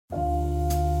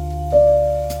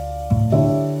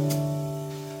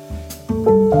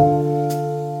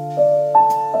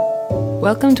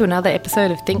Welcome to another episode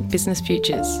of Think Business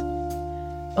Futures.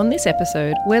 On this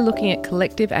episode, we're looking at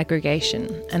collective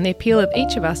aggregation and the appeal of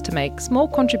each of us to make small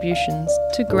contributions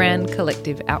to grand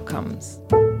collective outcomes.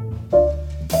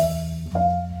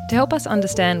 To help us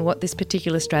understand what this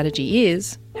particular strategy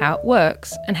is, how it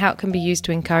works, and how it can be used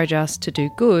to encourage us to do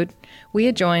good, we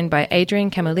are joined by Adrian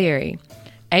Camilleri.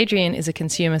 Adrian is a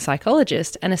consumer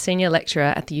psychologist and a senior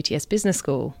lecturer at the UTS Business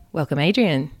School. Welcome,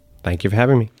 Adrian. Thank you for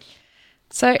having me.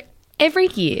 So, every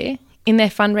year in their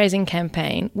fundraising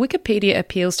campaign, Wikipedia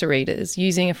appeals to readers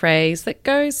using a phrase that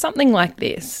goes something like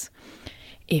this.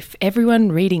 If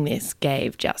everyone reading this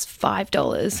gave just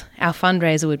 $5, our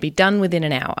fundraiser would be done within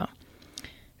an hour.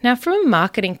 Now, from a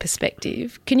marketing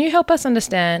perspective, can you help us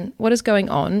understand what is going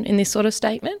on in this sort of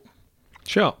statement?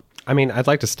 Sure. I'd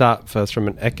like to start first from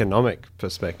an economic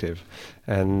perspective,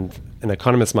 and an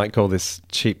economist might call this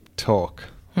cheap talk,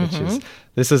 which is,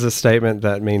 this is a statement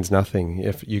that means nothing.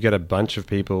 If you get a bunch of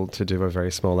people to do a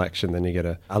very small action, then you get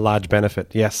a large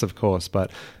benefit. Yes, of course, but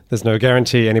there's no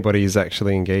guarantee anybody is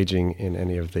actually engaging in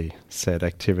any of the said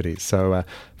activities. So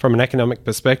from an economic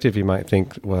perspective, you might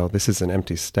think, well, this is an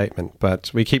empty statement,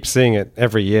 but we keep seeing it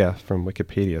every year from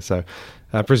Wikipedia. So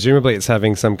presumably it's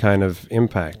having some kind of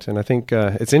impact. And I think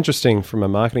it's interesting from a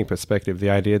marketing perspective, the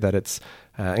idea that it's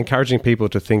encouraging people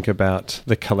to think about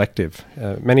the collective.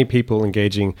 Many people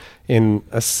engaging in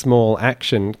a small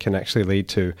action can actually lead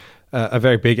to a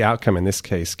very big outcome, in this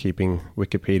case, keeping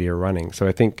Wikipedia running. So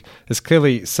I think there's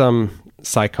clearly some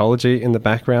psychology in the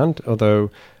background, although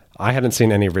I hadn't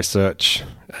seen any research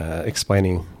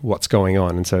explaining what's going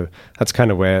on. And so that's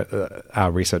kind of where our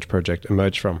research project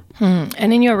emerged from.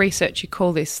 And in your research, you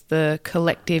call this the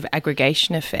collective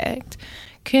aggregation effect.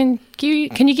 Can you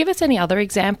give us any other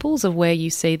examples of where you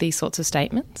see these sorts of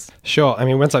statements? Sure.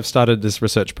 Once I've started this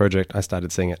research project, I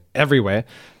started seeing it everywhere.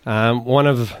 One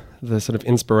of the sort of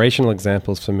inspirational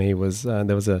examples for me was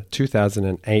there was a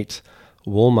 2008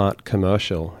 Walmart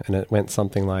commercial, and it went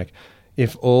something like,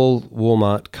 if all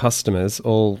Walmart customers,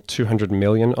 all 200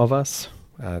 million of us,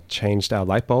 changed our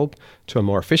light bulb to a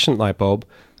more efficient light bulb,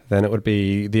 then it would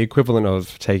be the equivalent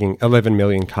of taking 11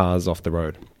 million cars off the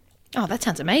road. Oh, that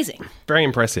sounds amazing. Very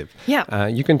impressive. Yeah.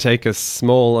 You can take a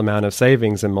small amount of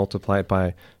savings and multiply it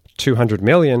by 200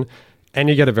 million, and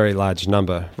you get a very large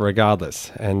number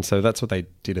regardless. And so that's what they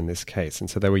did in this case. And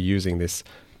so they were using this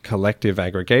collective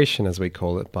aggregation, as we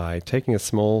call it, by taking a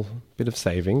small bit of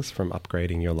savings from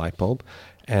upgrading your light bulb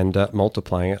and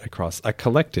multiplying it across a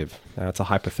collective. It's a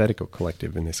hypothetical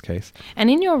collective in this case. And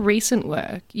in your recent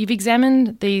work, you've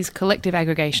examined these collective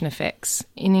aggregation effects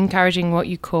in encouraging what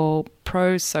you call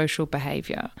pro-social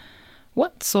behaviour.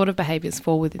 What sort of behaviours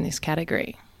fall within this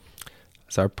category?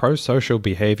 So pro-social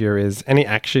behaviour is any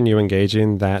action you engage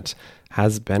in that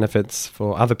has benefits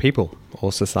for other people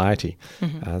or society.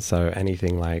 So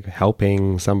anything like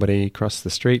helping somebody cross the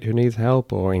street who needs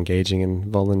help, or engaging in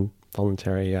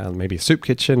voluntary, maybe a soup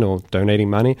kitchen, or donating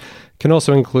money. Can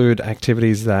also include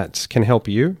activities that can help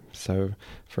you. So,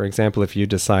 for example, if you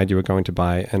decide you are going to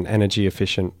buy an energy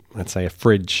efficient, let's say a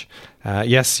fridge,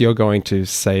 yes, you're going to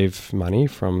save money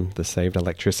from the saved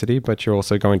electricity, but you're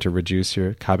also going to reduce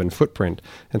your carbon footprint.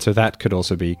 And so that could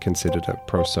also be considered a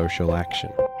pro-social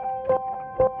action.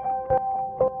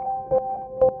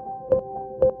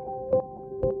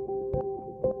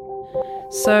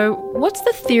 So what's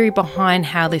the theory behind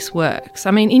how this works?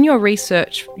 In your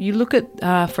research, you look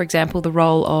at, for example, the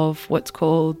role of what's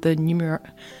called the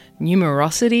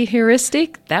numerosity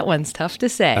heuristic. That one's tough to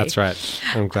say. That's right.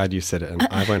 I'm glad you said it, and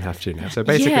I won't have to now. So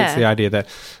basically, It's the idea that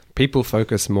people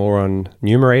focus more on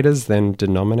numerators than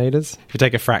denominators. If you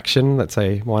take a fraction, let's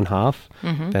say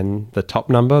 1/2, then the top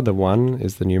number, the 1,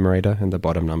 is the numerator, and the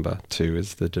bottom number, 2,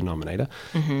 is the denominator.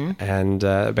 And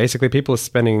basically people are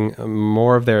spending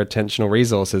more of their attentional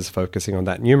resources focusing on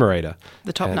that numerator.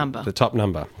 The top number. The top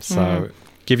number. So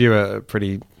give you a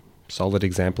pretty solid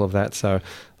example of that. So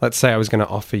let's say I was going to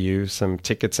offer you some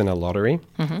tickets in a lottery,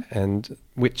 and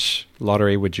which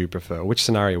lottery would you prefer? Which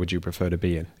scenario would you prefer to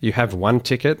be in? You have one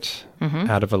ticket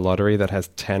out of a lottery that has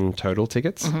 10 total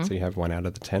tickets, so you have 1 out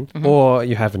of the 10. Or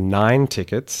you have 9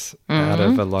 tickets out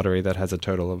of a lottery that has a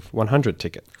total of 100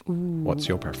 tickets. What's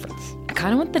your preference? I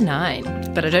kind of want the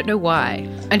 9, but I don't know why.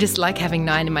 I just like having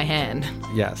 9 in my hand.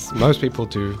 Yes, most people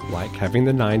do like having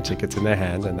the 9 tickets in their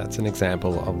hand, and that's an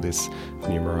example of this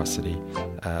numerosity,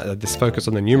 this focus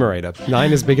on the numerator.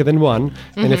 9 is bigger than 1,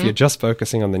 and if you're just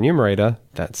focusing on the numerator,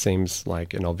 that seems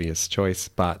like an obvious choice,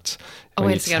 but... Oh,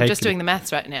 wait a second, I'm just doing the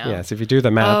maths right now. Yes, if you do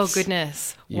the maths... Oh,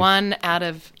 goodness. 1 out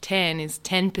of 10 is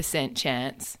 10%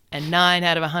 chance, and 9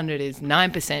 out of 100 is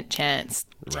 9% chance.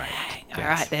 Right. Dang. All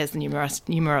right, there's the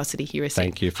numerosity heuristic.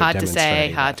 Thank you for hard to say,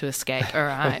 demonstrating hard that. to escape. All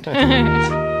right.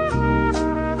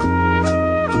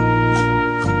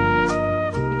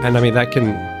 And I mean, that can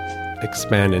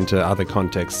expand into other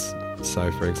contexts.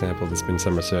 So, for example, there's been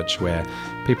some research where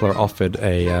people are offered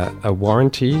a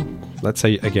warranty. Let's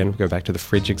say, again, go back to the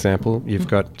fridge example. You've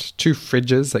got 2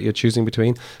 fridges that you're choosing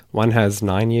between. One has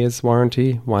 9 years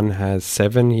warranty, one has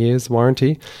 7 years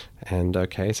warranty. And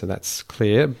okay, so that's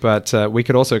clear. But we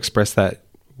could also express that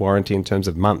warranty in terms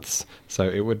of months. So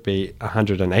it would be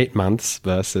 108 months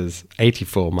versus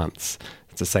 84 months.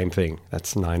 It's the same thing.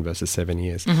 That's 9 versus 7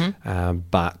 years.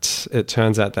 But it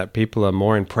turns out that people are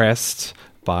more impressed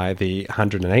by the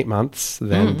 108 months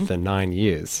than the 9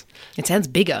 years. It sounds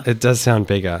bigger. It does sound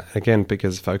bigger, again,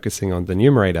 because focusing on the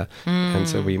numerator. And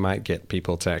so we might get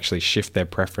people to actually shift their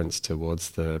preference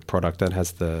towards the product that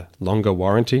has the longer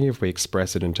warranty if we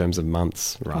express it in terms of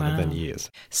months rather than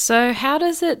years. So how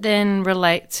does it then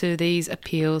relate to these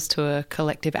appeals to a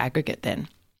collective aggregate then?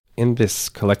 In this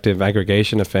collective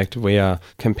aggregation effect, we are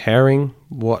comparing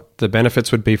what the benefits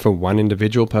would be for one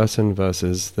individual person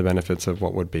versus the benefits of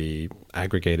what would be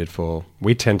aggregated for.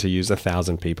 We tend to use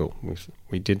 1,000 people.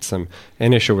 We did some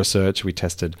initial research. We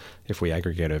tested if we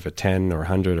aggregate over 10 or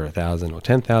 100 or 1,000 or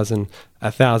 10,000.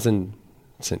 1,000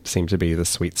 seemed to be the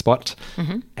sweet spot.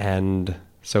 And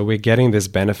so we're getting this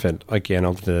benefit, again,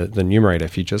 of the numerator.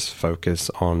 If you just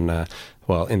focus on,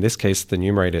 well, in this case, the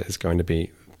numerator is going to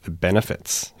be the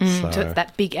benefits. So it's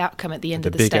that big outcome at the end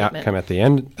of the big statement. outcome at the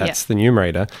end, that's the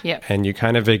numerator. Yep. And you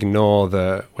kind of ignore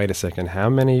wait a second, how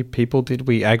many people did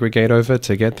we aggregate over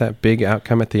to get that big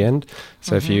outcome at the end?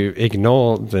 So if you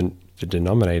ignore the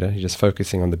denominator, you're just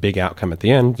focusing on the big outcome at the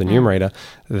end, the numerator,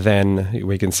 then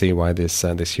we can see why this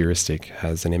heuristic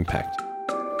has an impact.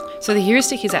 So the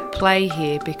heuristic is at play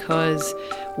here because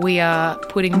we are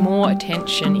putting more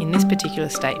attention in this particular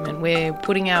statement. We're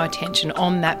putting our attention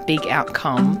on that big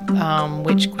outcome,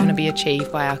 which is going to be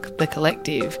achieved by the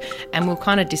collective, and we'll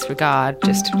kind of disregard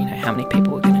just how many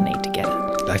people we're going to need to get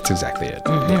it. That's exactly it.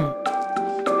 Yeah.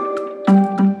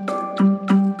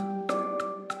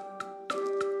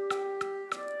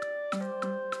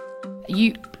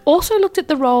 You also looked at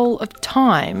the role of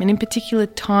time, and in particular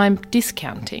time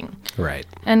discounting. Right.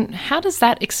 And how does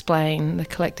that explain the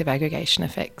collective aggregation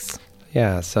effects?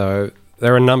 Yeah, so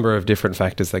there are a number of different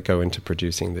factors that go into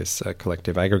producing this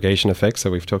collective aggregation effect. So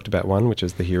we've talked about one, which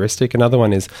is the heuristic. Another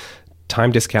one is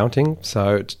time discounting.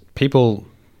 So people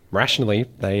rationally,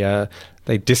 they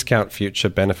discount future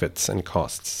benefits and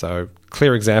costs. So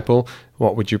clear example,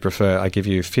 what would you prefer? I give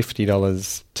you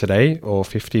 $50 today or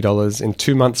 $50 in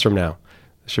 2 months from now?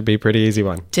 Should be a pretty easy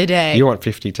one. Today. You want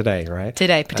 50 today, right?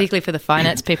 Today, particularly for the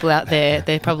finance people out there.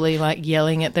 They're probably like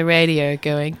yelling at the radio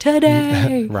going,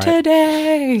 today, Right.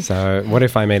 today. So what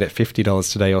if I made it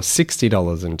 $50 today or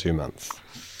 $60 in 2 months?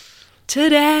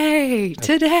 Today.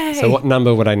 So what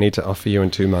number would I need to offer you in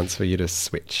 2 months for you to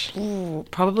switch? Ooh,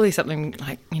 probably something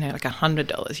like, like $100.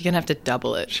 You're going to have to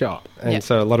double it. Sure. And Yep.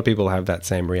 so a lot of people have that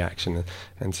same reaction.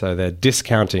 And so they're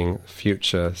discounting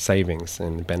future savings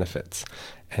and benefits.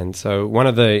 And so one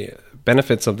of the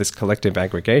benefits of this collective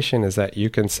aggregation is that you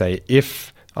can say,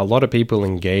 if a lot of people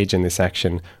engage in this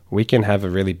action, we can have a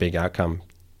really big outcome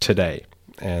today.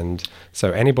 And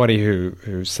so anybody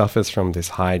who suffers from this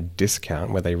high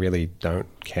discount where they really don't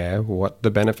care what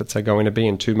the benefits are going to be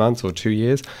in 2 months or 2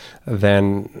 years,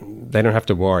 then they don't have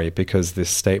to worry because this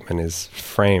statement is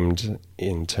framed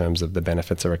in terms of the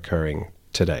benefits are occurring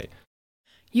today.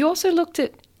 You also looked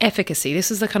at efficacy.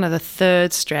 This is the kind of the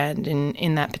third strand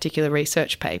in that particular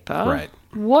research paper. Right.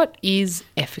 What is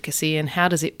efficacy and how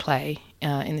does it play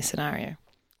in this scenario?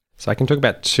 So I can talk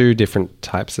about 2 different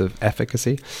types of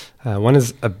efficacy. One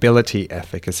is ability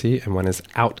efficacy and one is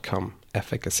outcome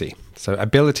efficacy. So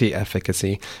ability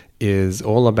efficacy is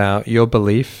all about your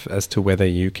belief as to whether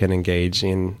you can engage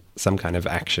in some kind of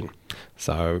action.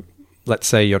 So let's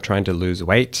say you're trying to lose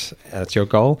weight, that's your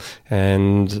goal,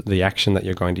 and the action that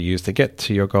you're going to use to get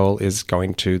to your goal is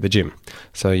going to the gym.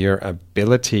 So your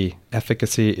ability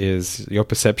efficacy is your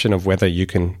perception of whether you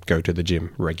can go to the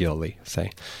gym regularly, say.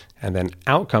 And then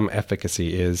outcome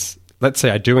efficacy is, let's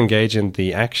say I do engage in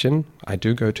the action, I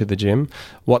do go to the gym.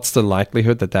 What's the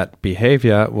likelihood that that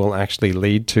behavior will actually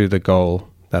lead to the goal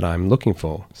that I'm looking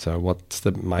for? So what's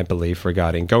my belief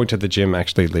regarding going to the gym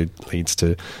actually leads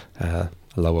to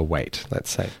lower weight, let's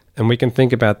say. And we can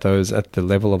think about those at the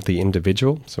level of the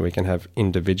individual. So we can have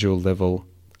individual level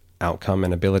outcome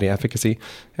and ability efficacy.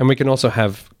 And we can also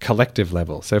have collective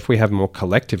level. So if we have more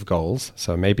collective goals,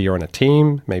 so maybe you're on a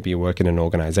team, maybe you work in an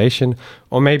organization,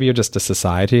 or maybe you're just a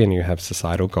society and you have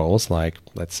societal goals like,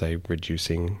 let's say,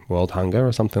 reducing world hunger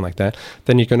or something like that,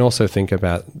 then you can also think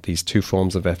about these two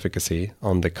forms of efficacy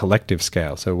on the collective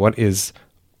scale. So what is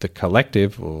the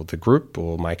collective or the group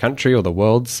or my country or the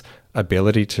world's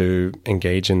ability to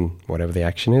engage in whatever the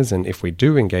action is? And if we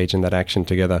do engage in that action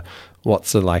together,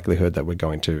 what's the likelihood that we're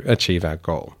going to achieve our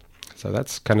goal? So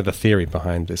that's kind of the theory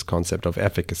behind this concept of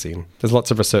efficacy. And there's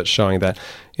lots of research showing that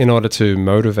in order to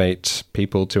motivate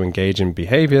people to engage in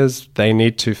behaviors, they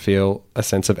need to feel a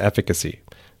sense of efficacy,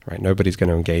 right? Nobody's going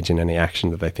to engage in any action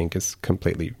that they think is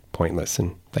completely pointless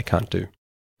and they can't do.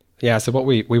 Yeah, so what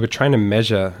we were trying to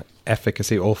measure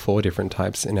efficacy, all 4 different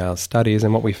types in our studies,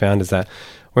 and what we found is that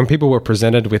when people were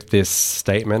presented with this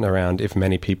statement around if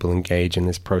many people engage in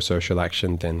this pro-social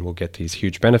action, then we'll get these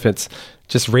huge benefits,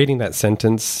 just reading that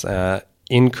sentence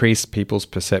increased people's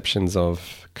perceptions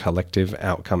of collective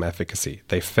outcome efficacy.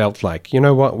 They felt like, you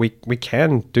know what, we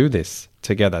can do this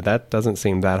together. That doesn't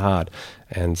seem that hard.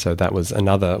 And so that was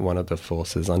another one of the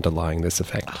forces underlying this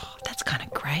effect. Oh, that's kind of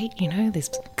great, this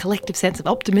collective sense of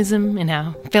optimism in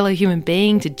our fellow human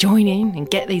being to join in and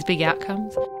get these big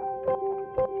outcomes.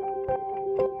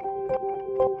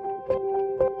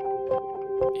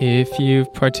 If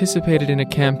you've participated in a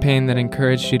campaign that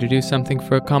encouraged you to do something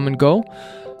for a common goal,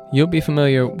 you'll be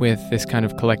familiar with this kind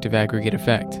of collective aggregate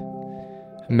effect.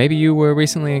 Maybe you were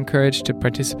recently encouraged to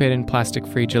participate in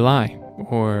Plastic-Free July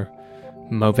or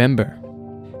Movember.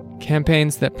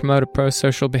 Campaigns that promote a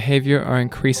pro-social behavior are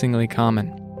increasingly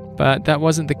common. But that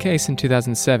wasn't the case in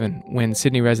 2007, when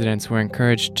Sydney residents were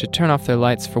encouraged to turn off their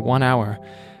lights for 1 hour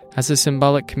as a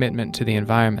symbolic commitment to the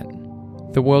environment.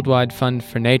 The Worldwide Fund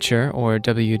for Nature, or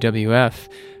WWF,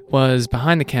 was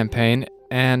behind the campaign,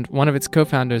 and one of its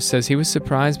co-founders says he was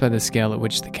surprised by the scale at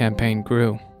which the campaign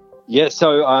grew. Yeah,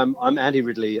 so I'm Andy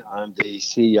Ridley. I'm the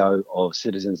CEO of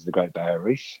Citizens of the Great Barrier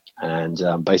Reef, and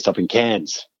based up in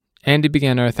Cairns. Andy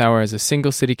began Earth Hour as a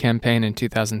single-city campaign in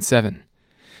 2007.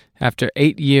 After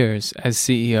 8 years as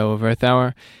CEO of Earth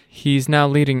Hour, he's now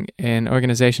leading an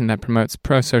organization that promotes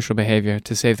pro-social behavior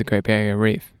to save the Great Barrier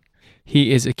Reef.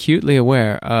 He is acutely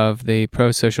aware of the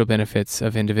pro-social benefits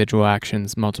of individual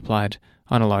actions multiplied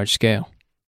on a large scale.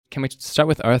 Can we start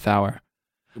with Earth Hour?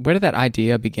 Where did that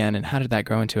idea begin and how did that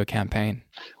grow into a campaign?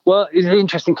 Well, it's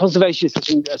interesting. Conservation is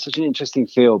such an interesting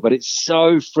field, but it's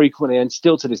so frequently, and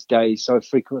still to this day, so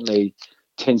frequently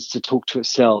tends to talk to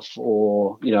itself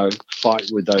or, fight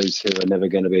with those who are never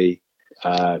going to be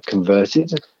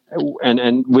converted.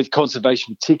 And with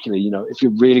conservation particularly, if you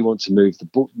really want to move the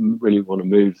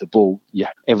ball,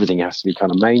 everything has to be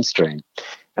kind of mainstream.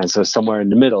 And so somewhere in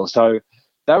the middle. So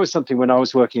that was something when I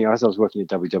was working at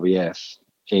WWF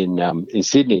in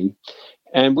Sydney,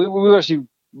 and we were actually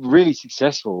really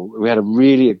successful. We had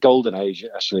a golden age,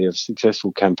 actually, of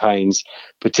successful campaigns,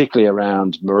 particularly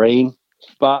around marine.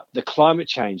 But the climate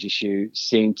change issue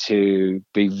seemed to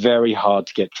be very hard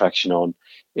to get traction on.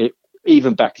 It,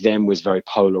 even back then, was very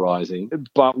polarizing.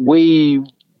 But we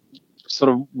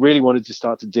sort of really wanted to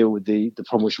start to deal with the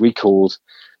problem which we called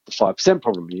the 5%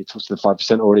 problem. You talk to the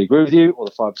 5% already agree with you, or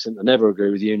the 5% that never agree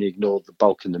with you, and you ignore the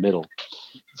bulk in the middle.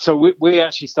 So we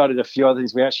actually started a few other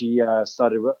things. We actually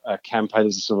started a campaign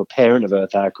as a sort of a parent of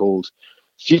Earth Hour called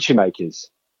Future Makers.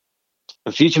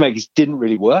 And Future Makers didn't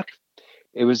really work.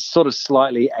 It was sort of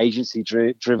slightly agency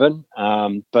driven,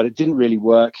 but it didn't really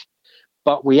work.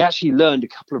 But we actually learned a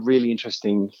couple of really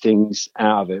interesting things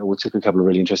out of it, or we took a couple of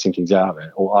really interesting things out of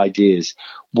it, or ideas.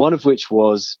 One of which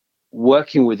was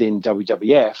working within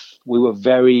WWF, we were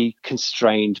very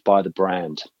constrained by the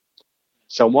brand.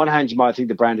 So on one hand, you might think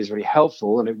the brand is really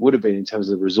helpful, and it would have been in terms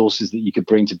of the resources that you could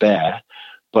bring to bear.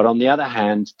 But on the other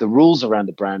hand, the rules around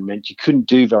the brand meant you couldn't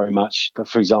do very much. But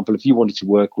for example, if you wanted to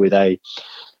work with a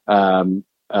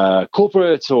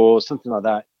corporate or something like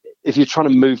that, if you're trying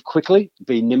to move quickly,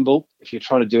 be nimble, if you're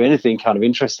trying to do anything kind of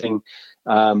interesting,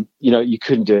 you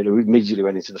couldn't do it. It immediately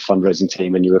went into the fundraising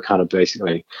team, and you were kind of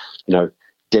basically,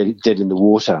 dead in the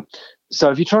water. So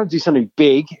if you're trying to do something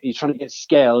big, you're trying to get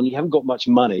scale, and you haven't got much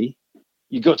money,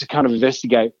 you've got to kind of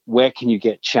investigate where can you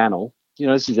get channel.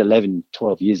 This is 11,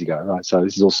 12 years ago, right? So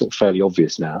this is all sort of fairly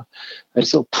obvious now. It's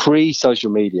sort of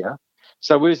pre-social media.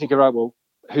 So we were thinking, right, well,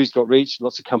 who's got reach?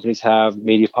 Lots of companies have,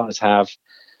 media partners have.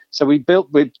 So we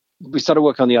started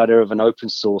working on the idea of an open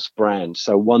source brand.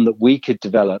 So one that we could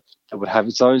develop that would have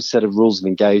its own set of rules of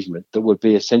engagement that would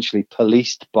be essentially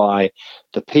policed by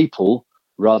the people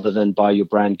rather than by your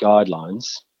brand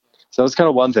guidelines. So that's kind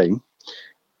of one thing.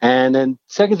 And then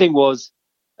second thing was,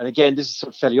 and again, this is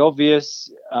sort of fairly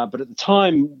obvious, but at the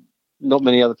time, not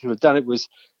many other people have done it, was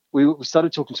we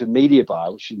started talking to a media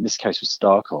buyer, which in this case was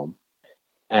Starcom,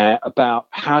 about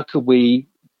how could we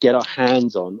get our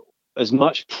hands on as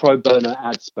much pro bono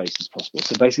ad space as possible.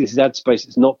 So basically, this is ad space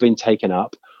that's not been taken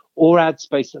up, or ad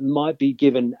space that might be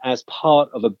given as part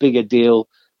of a bigger deal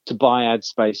to buy ad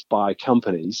space by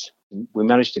companies. We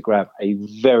managed to grab a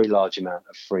very large amount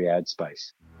of free ad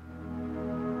space.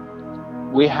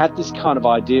 We had this kind of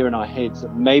idea in our heads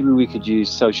that maybe we could use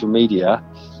social media.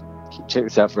 Check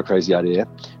this out for a crazy idea.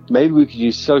 Maybe we could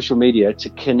use social media to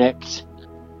connect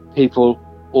people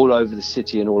all over the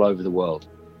city and all over the world.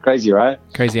 Crazy, right?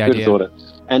 Crazy idea. idea. Thought it.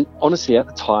 And honestly, at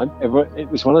the time, it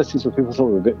was one of those things where people thought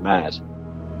we were a bit mad.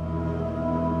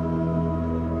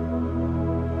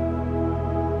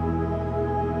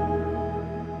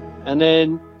 And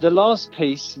then the last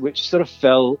piece, which sort of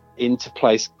fell into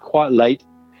place quite late,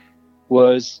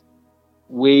 was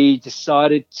we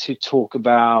decided to talk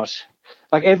about,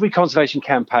 like, every conservation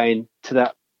campaign to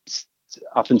that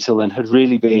up until then had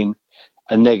really been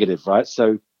a negative, right?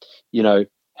 So,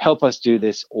 help us do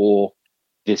this or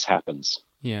this happens.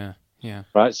 Yeah.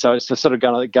 Right. So it's the sort of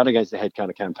gun against the head kind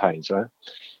of campaigns, right?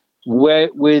 Where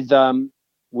with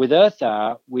Earth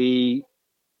Hour, we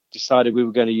decided we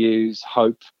were going to use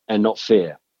hope and not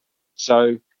fear.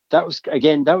 So that was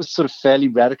sort of fairly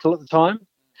radical at the time,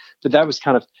 but that was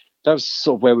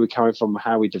sort of where we were coming from,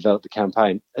 how we developed the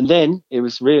campaign. And then it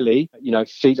was really,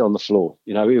 feet on the floor.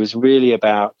 It was really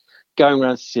about going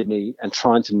around Sydney and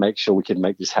trying to make sure we could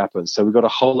make this happen. So we got a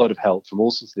whole lot of help from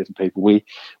all sorts of different people.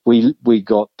 We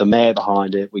got the mayor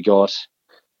behind it. We got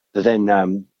the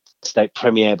then state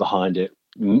premier behind it.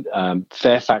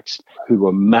 Fairfax, who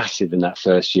were massive in that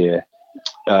first year,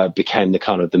 became the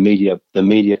kind of the media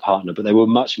partner, but they were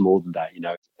much more than that.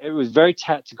 It was very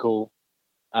tactical,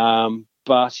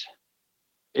 but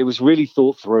it was really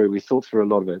thought through. We thought through a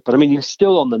lot of it. But I mean, you're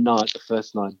still on the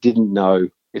first night, didn't know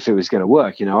if it was going to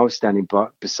work. I was standing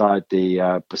beside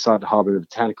the Harbour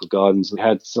Botanical Gardens. We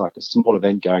had like a small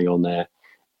event going on there,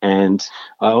 and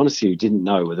I honestly didn't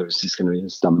know whether it was just going to be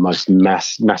some most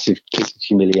massive piece of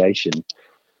humiliation,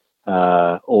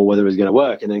 or whether it was going to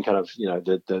work. And then kind of,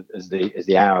 as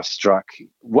the hour struck,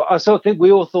 I sort of think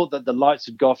we all thought that the lights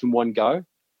would go off in one go,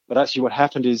 but actually what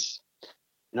happened is,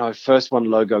 first one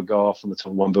logo go off on the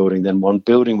top of one building, then one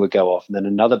building would go off, and then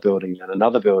another building, and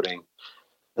another building.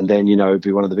 And then, it'd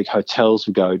be one of the big hotels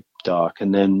would go dark.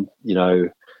 And then,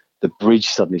 the bridge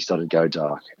suddenly started to go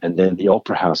dark. And then the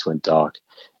opera house went dark.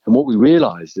 And what we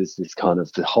realized is this kind of,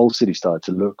 the whole city started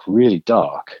to look really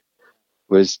dark,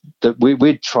 was that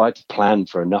we'd tried to plan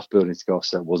for enough buildings to go off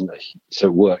so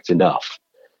it worked enough.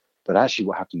 But actually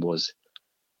what happened was,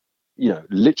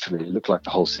 literally it looked like the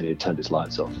whole city had turned its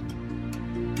lights off.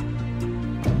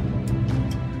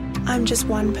 I'm just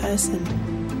one person.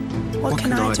 What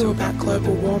can I do about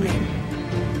global warming?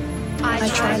 I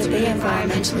try to be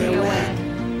environmentally aware.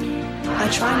 I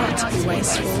try not to be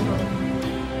wasteful.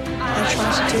 I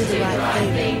try to do the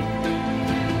right thing.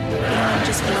 But I'm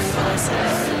just one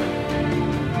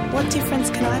person. What difference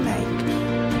can I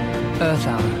make? Earth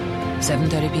Hour,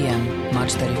 7:30 p.m,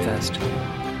 March 31st.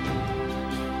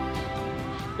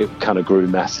 It kind of grew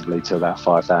massively to about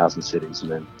 5,000 cities,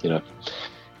 and then,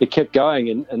 it kept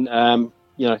going, and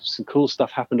some cool stuff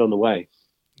happened on the way.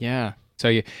 Yeah. So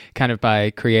you kind of,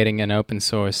 by creating an open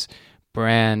source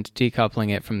brand, decoupling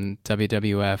it from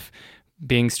WWF,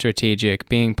 being strategic,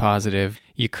 being positive,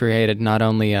 you created not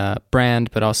only a brand,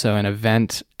 but also an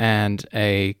event and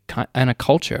a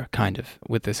culture kind of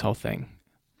with this whole thing.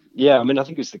 Yeah, I mean, I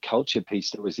think it was the culture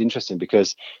piece that was interesting,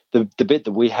 because the bit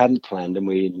that we hadn't planned and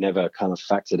we never kind of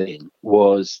factored in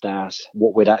was that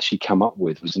what we'd actually come up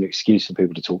with was an excuse for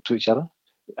people to talk to each other.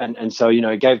 And so,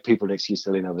 it gave people an excuse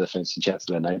to lean over the fence and chat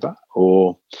to their neighbour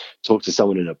or talk to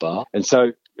someone in a bar. And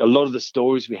so a lot of the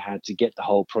stories we had to get the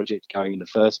whole project going in the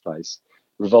first place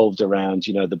revolved around,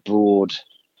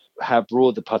 how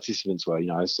broad the participants were,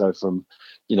 so from,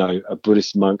 a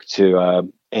Buddhist monk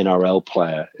to NRL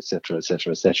player, et cetera, et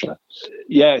cetera, et cetera.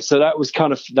 Yeah, so that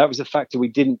was a factor we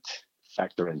didn't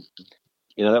factor in.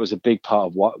 That was a big part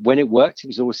of when it worked, it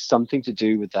was always something to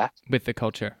do with that. With the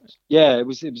culture. Yeah, it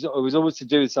was always to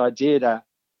do with this idea that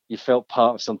you felt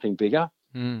part of something bigger,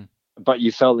 but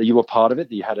you felt that you were part of it,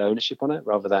 that you had ownership on it,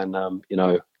 rather than,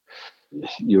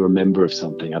 you're a member of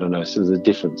something. I don't know. So there's a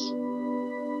difference.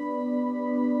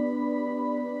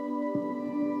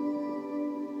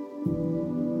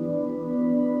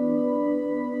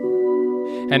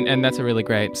 And that's a really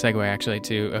great segue, actually,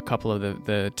 to a couple of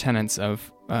the tenets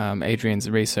of Adrian's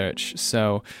research.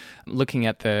 So looking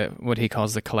at what he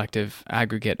calls the collective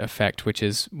aggregate effect, which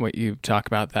is what you talk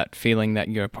about, that feeling that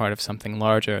you're a part of something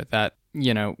larger, that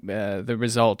the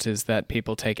result is that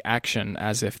people take action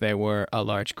as if they were a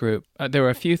large group. There were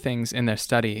a few things in their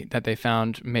study that they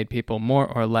found made people more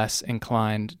or less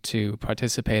inclined to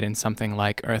participate in something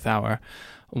like Earth Hour.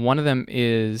 One of them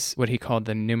is what he called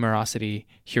the numerosity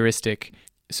heuristic.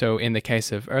 So in the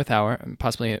case of Earth Hour, and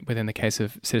possibly within the case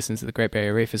of citizens of the Great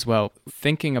Barrier Reef as well,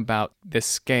 thinking about the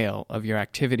scale of your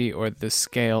activity or the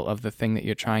scale of the thing that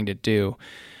you're trying to do,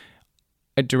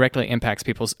 it directly impacts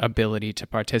people's ability to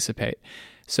participate.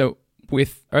 So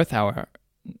with Earth Hour,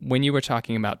 when you were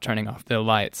talking about turning off the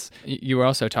lights, you were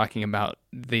also talking about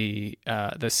the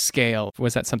scale.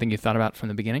 Was that something you thought about from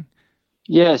the beginning?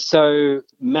 Yeah, so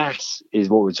mass is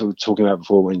what we were talking about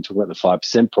before when you talk about the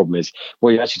 5% problem. Is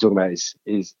what you're actually talking about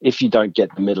is if you don't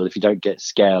get the middle, if you don't get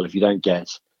scale, if you don't get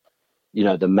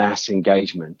the mass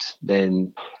engagement,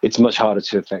 then it's much harder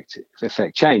to affect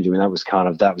change. I mean, that was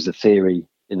the theory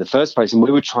in the first place. And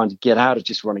we were trying to get out of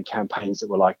just running campaigns that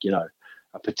were like,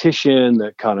 a petition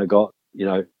that kind of got,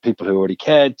 people who already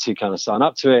cared to kind of sign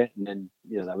up to it. And then,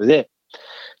 that was it.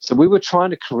 So we were trying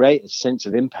to create a sense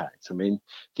of impact. I mean,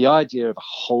 the idea of a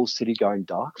whole city going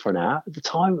dark for an hour at the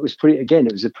time, it was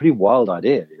a pretty wild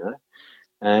idea,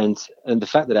 and the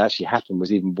fact that it actually happened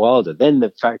was even wilder. Then the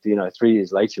fact that, 3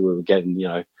 years later, we were getting,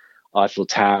 Eiffel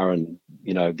Tower and,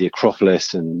 the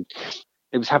Acropolis, and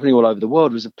it was happening all over the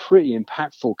world. It was a pretty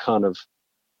impactful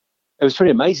it was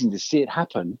pretty amazing to see it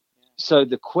happen. So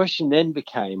the question then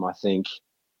became, I think,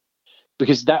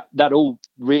 because that all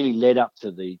really led up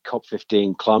to the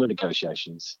COP15 climate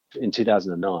negotiations in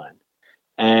 2009.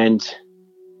 And,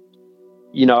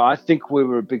 I think we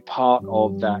were a big part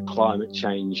of that climate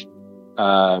change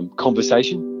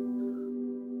conversation.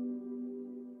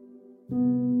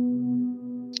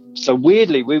 So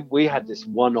weirdly, we had this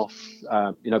one-off,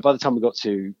 by the time we got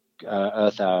to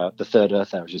Earth Hour, the third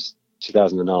Earth Hour, which is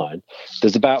 2009,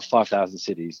 there's about 5,000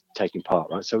 cities taking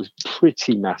part, right? So it was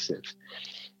pretty massive.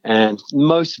 And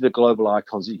most of the global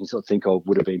icons that you can sort of think of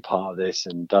would have been part of this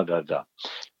and da-da-da.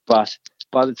 But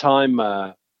by the time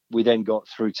we then got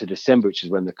through to December, which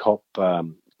is when the COP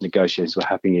negotiations were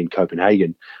happening in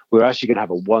Copenhagen, we were actually going to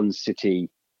have a one-city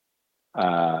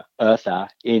Earth Hour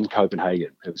in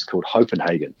Copenhagen. It was called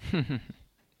Hopenhagen.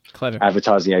 Clever.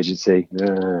 Advertising agency.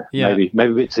 Maybe a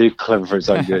bit too clever for its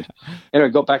own good. Anyway,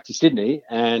 got back to Sydney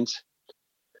and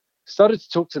started to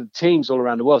talk to the teams all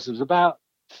around the world. So it was about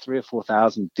 3,000 or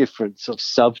 4,000 different sort of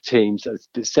sub-teams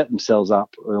that set themselves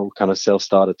up, all kind of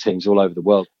self-starter teams all over the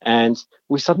world. And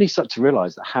we suddenly started to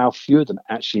realize that how few of them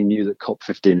actually knew that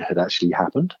COP15 had actually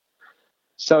happened.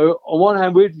 So on one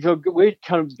hand, we'd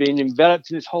kind of been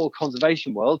enveloped in this whole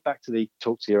conservation world, back to the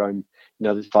talk to your own, the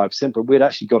 5%, but we'd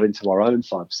actually got into our own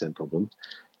 5% problem.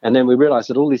 And then we realized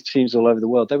that all these teams all over the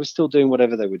world, they were still doing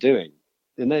whatever they were doing.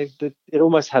 And it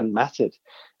almost hadn't mattered.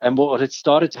 And what had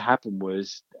started to happen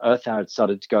was Earth Hour had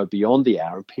started to go beyond the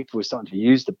hour, and people were starting to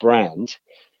use the brand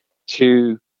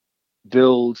to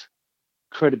build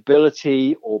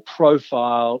credibility or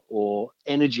profile or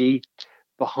energy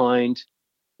behind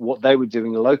what they were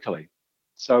doing locally.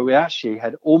 So we actually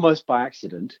had, almost by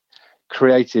accident,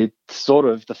 created sort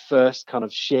of the first kind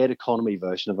of shared economy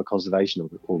version of a conservation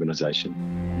organization.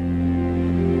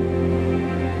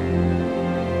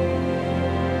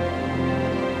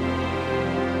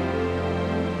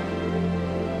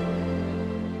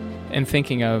 And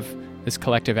thinking of this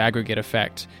collective aggregate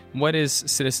effect, what is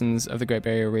Citizens of the Great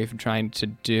Barrier Reef trying to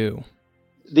do?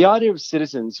 The idea of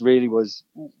Citizens really was,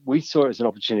 we saw it as an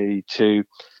opportunity to,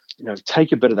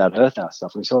 take a bit of that Earth Hour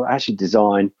stuff and sort of actually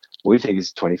design what we think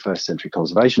is a 21st century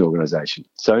conservation organization.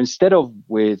 So instead of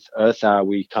with Earth Hour,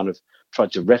 we kind of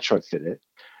tried to retrofit it.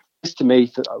 This to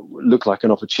me looked like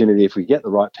an opportunity, if we get the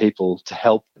right people to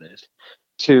help with it,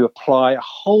 to apply a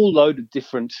whole load of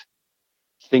different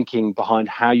thinking behind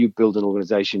how you build an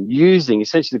organization using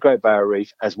essentially the Great Barrier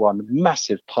Reef as one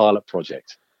massive pilot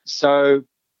project. So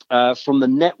from the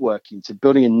networking to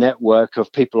building a network of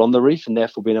people on the reef and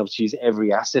therefore being able to use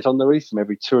every asset on the reef, from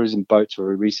every tourism boat to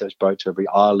every research boat to every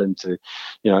island to,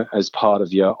 as part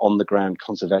of your on-the-ground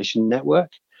conservation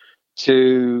network,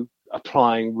 to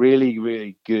applying really,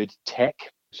 really good tech.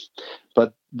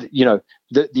 But,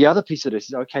 the other piece of this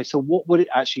is, okay, so what would it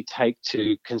actually take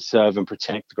to conserve and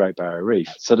protect the Great Barrier Reef?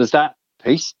 So there's that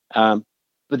piece. But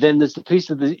then there's the piece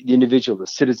of the individual, the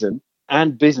citizen,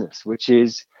 and business, which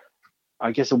is,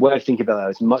 I guess, a way of thinking about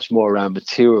that is much more around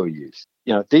material use.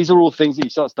 These are all things that you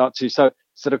start to. So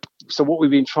what we've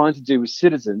been trying to do with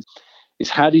Citizens is,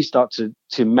 how do you start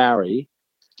to marry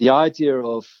the idea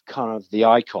of kind of the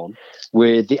icon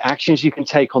with the actions you can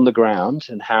take on the ground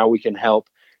and how we can help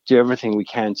do everything we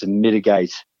can to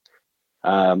mitigate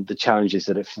the challenges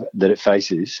that it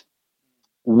faces,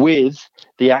 with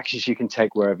the actions you can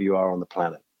take wherever you are on the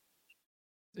planet.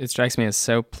 It strikes me as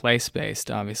so place-based,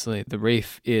 obviously. The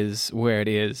reef is where it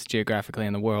is geographically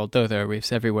in the world, though there are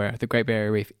reefs everywhere. The Great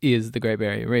Barrier Reef is the Great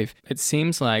Barrier Reef. It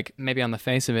seems like, maybe on the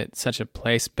face of it, such a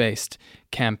place-based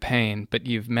campaign, but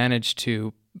you've managed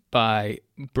to, by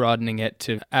broadening it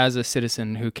to, as a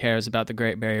citizen who cares about the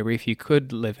Great Barrier Reef, you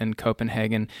could live in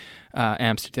Copenhagen,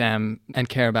 Amsterdam, and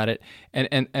care about it. And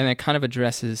it kind of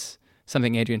addresses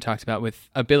something Adrian talked about with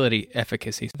ability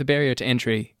efficacy. The barrier to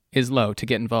entry is low to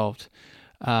get involved.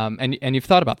 And you've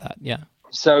thought about that, yeah.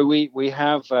 So we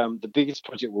have the biggest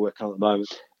project we're working on at the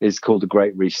moment is called the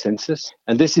Great Reef Census,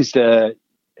 and this is a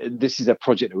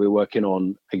project that we're working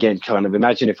on. Again, kind of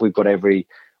imagine if we've got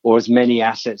as many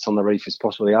assets on the reef as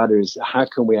possible. The idea is how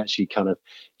can we actually kind of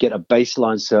get a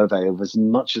baseline survey of as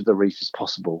much of the reef as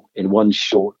possible in one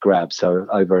short grab, so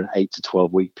over an 8 to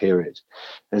 12 week period.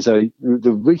 And so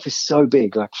the reef is so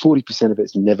big, like 40% of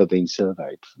it's never been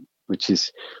surveyed, which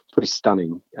is pretty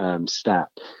stunning stat.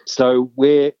 So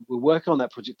we're working on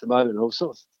that project at the moment. And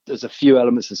there's a few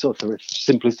elements, and sort of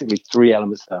simplistically 3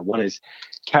 elements there. One is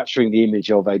capturing the image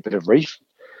of a bit of reef.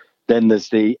 Then there's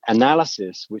the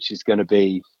analysis, which is going to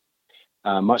be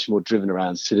much more driven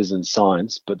around citizen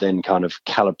science, but then kind of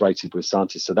calibrated with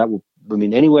scientists. So that will,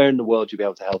 anywhere in the world you'll be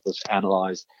able to help us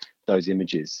analyze those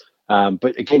images.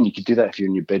 But again, you could do that if you're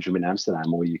in your bedroom in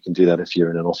Amsterdam, or you can do that if you're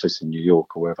in an office in New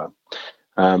York or wherever.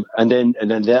 And then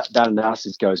that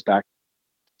analysis goes back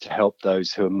to help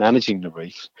those who are managing the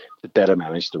reef to better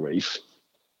manage the reef,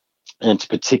 and to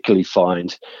particularly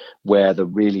find where the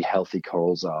really healthy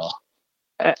corals are.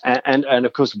 And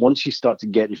of course, once you start to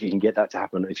if you can get that to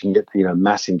happen, if you can get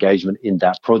mass engagement in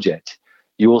that project,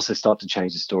 you also start to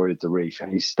change the story of the reef,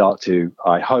 and you start to,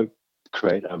 I hope,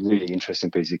 create a really interesting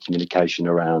piece of communication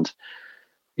around,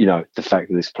 the fact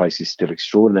that this place is still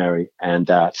extraordinary and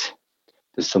that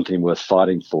there's something worth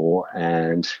fighting for.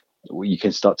 And you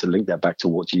can start to link that back to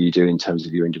what do you do in terms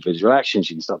of your individual actions.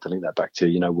 You can start to link that back to,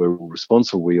 we're all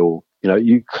responsible. We all,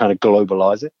 you kind of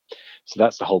globalize it. So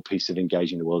that's the whole piece of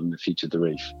engaging the world in the future of the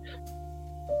reef.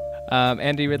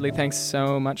 Andy Ridley, thanks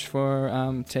so much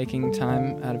for taking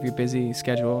time out of your busy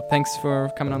schedule. Thanks for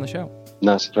coming on the show.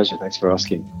 No, it's a pleasure. Thanks for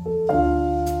asking.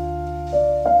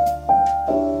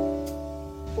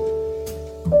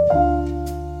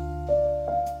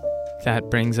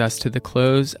 That brings us to the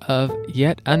close of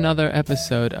yet another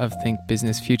episode of Think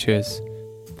Business Futures.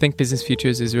 Think Business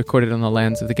Futures is recorded on the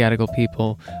lands of the Gadigal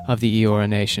people of the Eora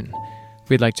Nation.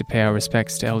 We'd like to pay our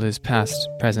respects to elders past,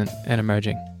 present, and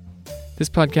emerging. This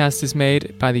podcast is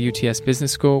made by the UTS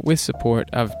Business School with support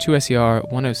of 2SER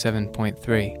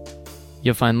 107.3.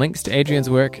 You'll find links to Adrian's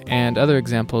work and other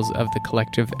examples of the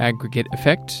collective aggregate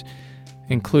effect,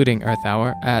 including Earth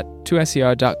Hour, at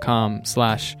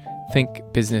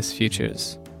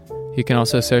 2ser.com/thinkbusinessfutures. You can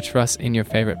also search for us in your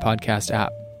favorite podcast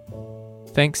app.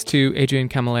 Thanks to Adrian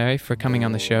Camilleri for coming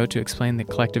on the show to explain the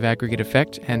collective aggregate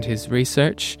effect and his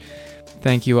research.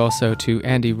 Thank you also to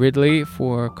Andy Ridley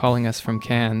for calling us from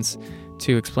Cairns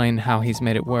to explain how he's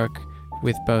made it work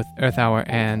with both Earth Hour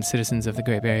and Citizens of the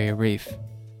Great Barrier Reef.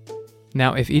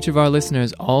 Now, if each of our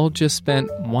listeners all just spent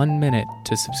 1 minute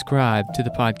to subscribe to the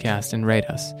podcast and rate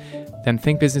us, then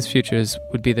Think Business Futures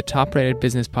would be the top-rated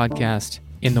business podcast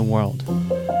in the world.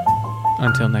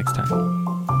 Until next time.